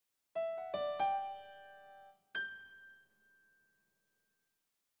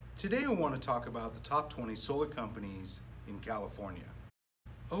Today I want to talk about the top 20 solar companies in California.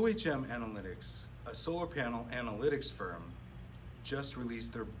 OHM Analytics, a solar panel analytics firm, just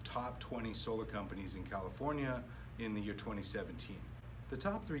released their top 20 solar companies in California in the year 2017. The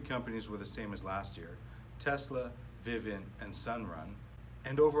top 3 companies were the same as last year: Tesla, Vivint, and Sunrun,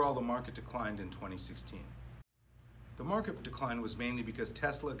 and overall the market declined in 2016. The market decline was mainly because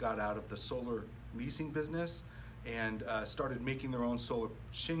Tesla got out of the solar leasing business and started making their own solar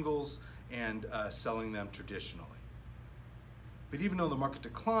shingles and selling them traditionally. But even though the market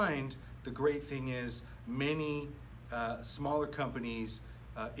declined, the great thing is many smaller companies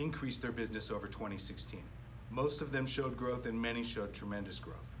increased their business over 2016. Most of them showed growth and many showed tremendous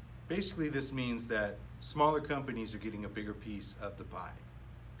growth. Basically, this means that smaller companies are getting a bigger piece of the pie.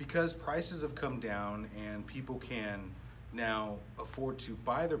 Because prices have come down and people can now afford to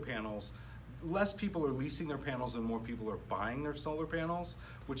buy their panels, less people are leasing their panels and more people are buying their solar panels,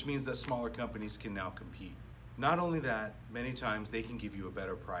 which means that smaller companies can now compete. Not only that, many times they can give you a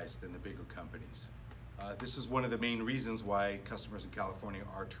better price than the bigger companies. This is one of the main reasons why customers in California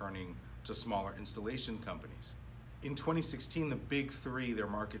are turning to smaller installation companies. In 2016, the big 3, their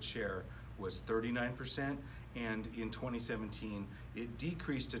market share was 39%, and in 2017, it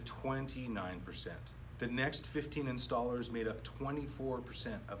decreased to 29%. The next 15 installers made up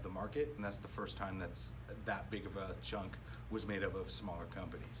 24% of the market, and that's the first time that big of a chunk was made up of smaller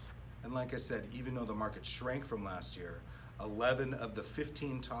companies. And like I said, even though the market shrank from last year, 11 of the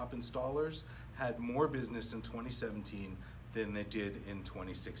 15 top installers had more business in 2017 than they did in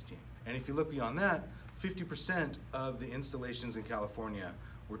 2016. And if you look beyond that, 50% of the installations in California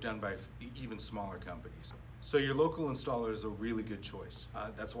were done by even smaller companies. So your local installer is a really good choice.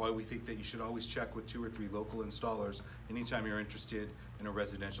 That's why we think that you should always check with 2 or 3 local installers anytime you're interested in a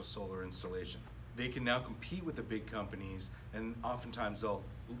residential solar installation. They can now compete with the big companies, and oftentimes they'll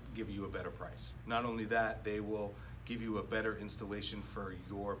give you a better price. Not only that, they will give you a better installation for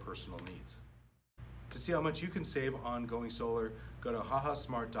your personal needs. To see how much you can save on going solar, go to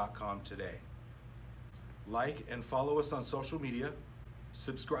hahasmart.com today. Like and follow us on social media,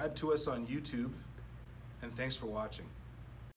 subscribe to us on YouTube, and thanks for watching.